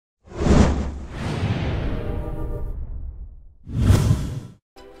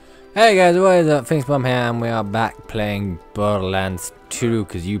Hey guys, what is up? Fingsbomb here, and we are back playing Borderlands 2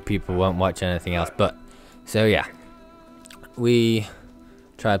 because you people won't watch anything else. But so yeah, we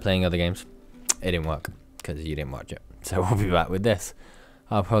tried playing other games. It didn't work because you didn't watch it. So we'll be back with this.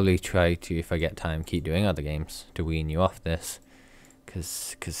 I'll probably try to, if I get time, keep doing other games to wean you off this,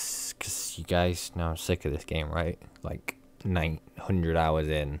 because you guys know I'm sick of this game, right? Like 900 hours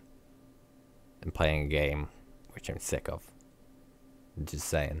in and playing a game which I'm sick of. Just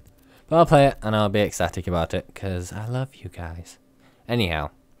saying. But I'll play it and I'll be ecstatic about it because I love you guys.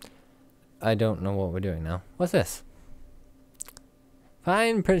 Anyhow, I don't know what we're doing now. What's this?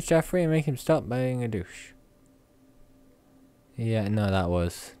 Find Prince Jeffrey and make him stop being a douche. Yeah, no, that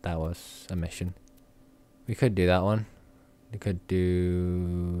was a mission. We could do that one. We could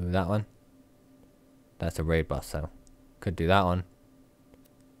do that one. That's a raid boss, though. Could do that one.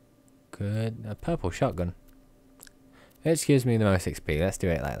 Could a purple shotgun. It gives me the most XP. Let's do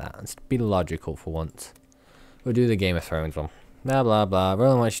it like that. Let's be logical for once. We'll do the Game of Thrones one. Blah blah blah.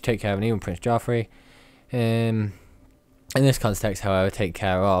 Roland wants you to take care of an evil Prince Joffrey. In this context, however, take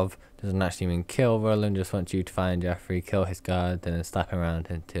care of doesn't actually mean kill. Roland just wants you to find Joffrey, kill his guard, then slap him around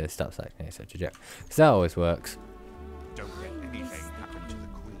until it stops acting like such a joke. Because that always works. Don't let anything happen to the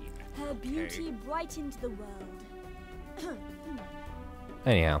queen. Her beauty brightened the world.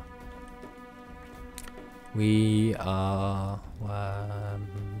 Anyhow. We are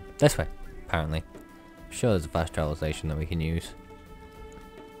this way, apparently. I'm sure there's a fast travel station that we can use.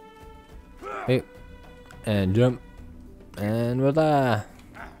 Hey, and jump, and we're there.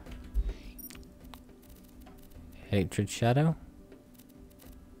 Hatred Shadow?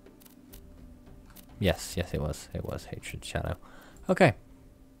 Yes, it was Hatred Shadow. Okay.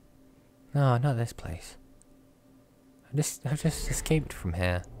 No, not this place. I've just escaped from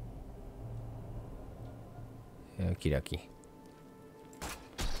here. Okie dokie.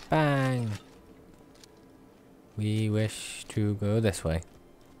 Bang! We wish to go this way.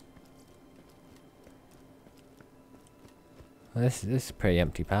 Well, this is a pretty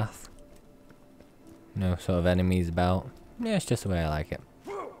empty path. No sort of enemies about. Yeah, it's just the way I like it.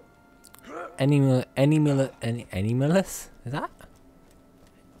 Animalus? Is that?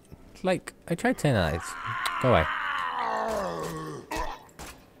 Like, I tried saying that. Go away.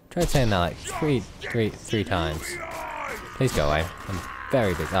 Tried saying that like three times. Please go away. I'm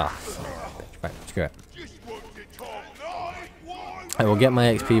very big. Ah, right, screw it. I will get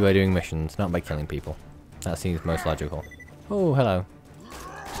my XP by doing missions, not by killing people. That seems most logical. Oh, hello.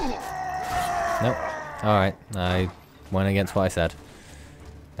 Nope. Alright, I went against what I said.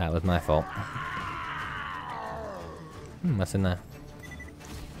 That was my fault. What's in there?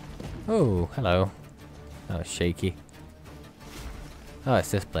 Oh, hello. That was shaky. Oh,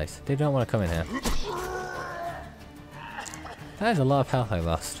 it's this place. They don't want to come in here. That is a lot of health I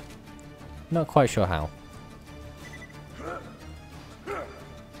lost. Not quite sure how.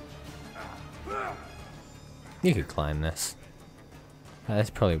 You could climb this. That's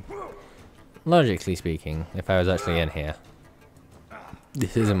probably... Logically speaking, if I was actually in here,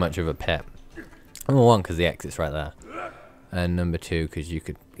 this isn't much of a pit. Number one, because the exit's right there. And number two, because you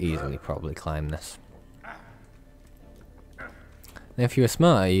could easily probably climb this. If you were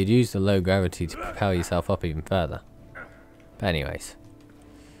smarter, you'd use the low gravity to propel yourself up even further. But anyways.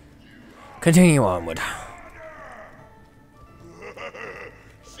 Continue onward.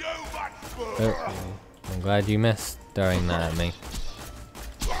 Oh, I'm glad you missed throwing that at me.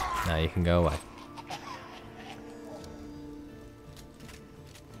 Now you can go away.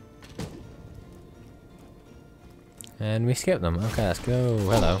 And we skipped them. Okay, let's go.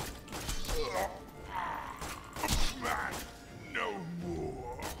 Hello.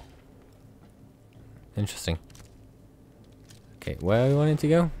 Interesting. Okay, where are we wanting to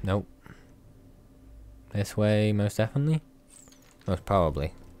go? Nope. This way, most definitely. Most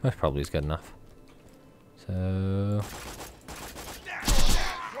probably. Most probably is good enough. So...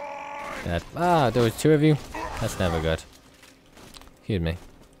 Dead. Ah, there was two of you? That's never good. Excuse me.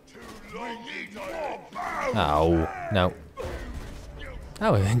 Oh, no.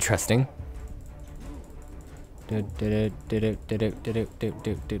 That was interesting. Wanna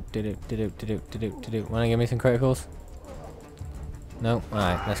give me some criticals? No?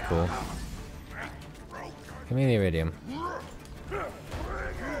 Alright, that's cool. Give me the iridium.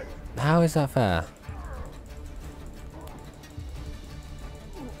 How is that fair?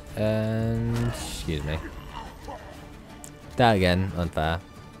 And... excuse me. That again, unfair.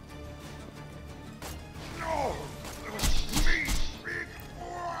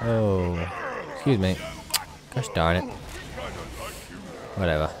 Oh, excuse me. Gosh darn it.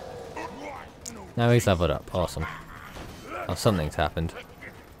 Whatever. Now he's leveled up. Awesome. Oh, something's happened.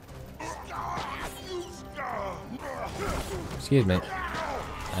 Excuse me.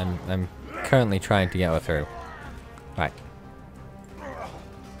 I'm currently trying to get her through. Right.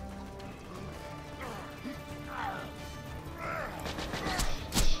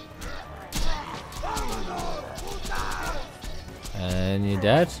 And you're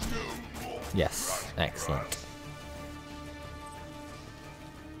dead? Yes. Excellent.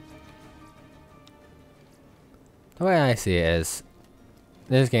 The way I see it is,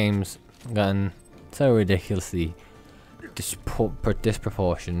 this game's gotten so ridiculously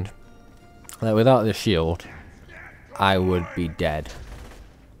disproportioned that without the shield, I would be dead.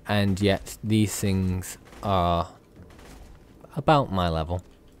 And yet, these things are about my level,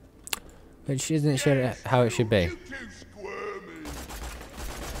 which isn't sure how it should be.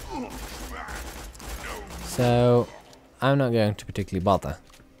 So, I'm not going to particularly bother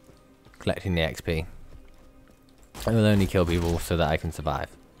collecting the XP. I will only kill people so that I can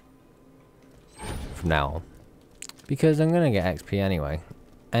survive from now on. Because I'm going to get XP anyway.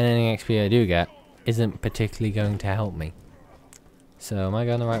 And any XP I do get isn't particularly going to help me. So am I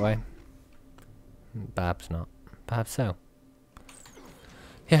going the right way? Perhaps not. Perhaps so.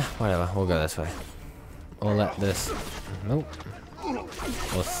 Yeah, whatever. We'll go this way. We'll let this... Nope.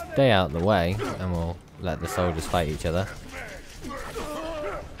 We'll stay out of the way and we'll let the soldiers fight each other.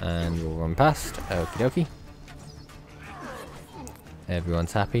 And we'll run past. Okie dokie.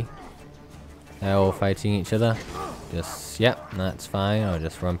 Everyone's happy. They're all fighting each other. Just, yep, that's fine. I'll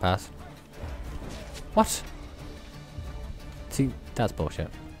just run past. What? See, that's bullshit.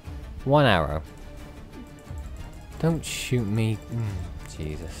 One arrow. Don't shoot me.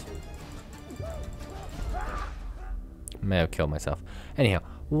 Jesus. May have killed myself. Anyhow,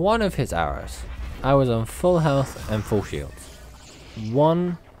 one of his arrows. I was on full health and full shields.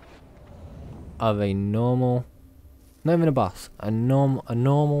 One of a normal... Not even a boss. A normal...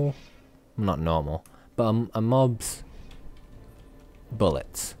 Not normal. But a mob's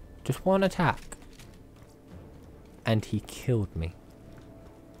bullets. Just one attack. And he killed me.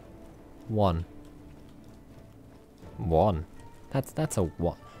 One. That's a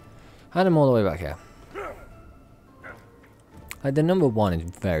what? And I'm all the way back here. Like, the number 1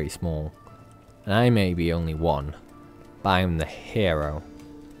 is very small. And I may be only 1. But I'm the hero.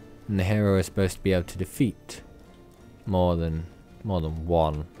 And the hero is supposed to be able to defeat more than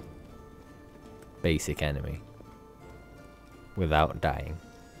one basic enemy without dying.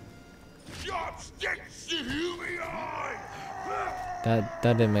 That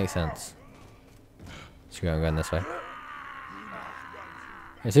didn't make sense. Should we go going this way?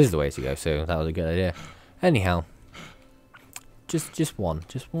 This is the way to go, so that was a good idea. Anyhow, just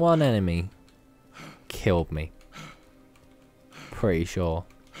one enemy killed me. Pretty sure.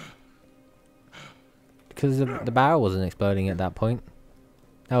 Because the barrel wasn't exploding at that point.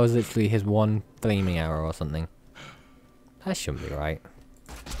 That was literally his one flaming arrow or something. That shouldn't be right.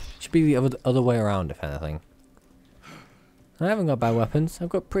 Should be the other way around, if anything. I haven't got bad weapons. I've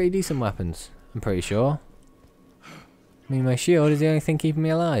got pretty decent weapons, I'm pretty sure. I mean, my shield is the only thing keeping me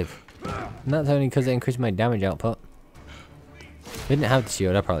alive. And that's only because it increased my damage output. If I didn't have the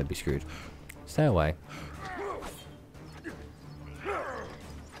shield, I'd probably be screwed. Stay away.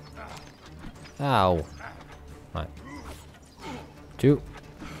 Ow. Right. 2.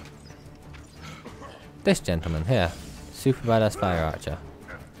 This gentleman here. Super badass fire archer.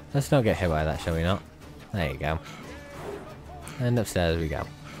 Let's not get hit by that, shall we not? There you go. And upstairs we go. Am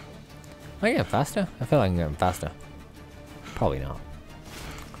I getting faster? I feel like I'm getting faster. Probably not.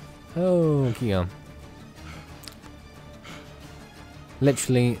 Oh, keep going.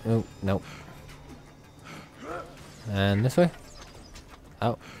 Literally, oh, nope. And this way.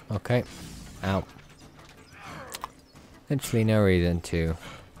 Oh, okay. Ow. Literally no reason to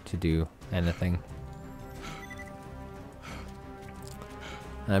do anything.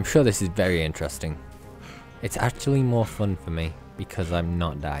 And I'm sure this is very interesting. It's actually more fun for me because I'm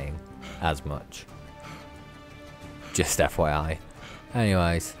not dying as much. Just FYI.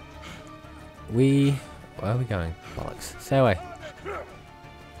 Anyways, where are we going? Bollocks. Stay away.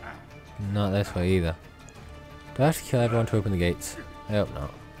 Not this way either. Do I have to kill everyone to open the gates? I hope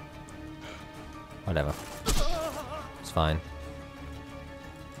not. Whatever. It's fine.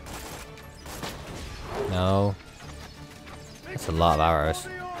 No. That's a lot of arrows.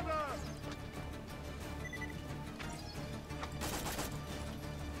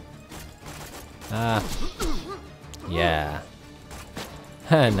 Ah. Yeah.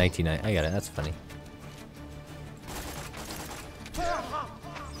 99. I got it. That's funny.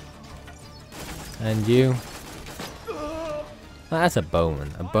 And you? That's a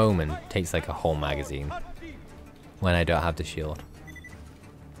bowman. A bowman takes like a whole magazine when I don't have the shield.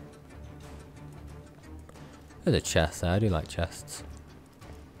 There's a chest there. I do like chests.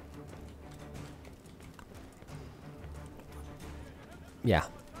 Yeah.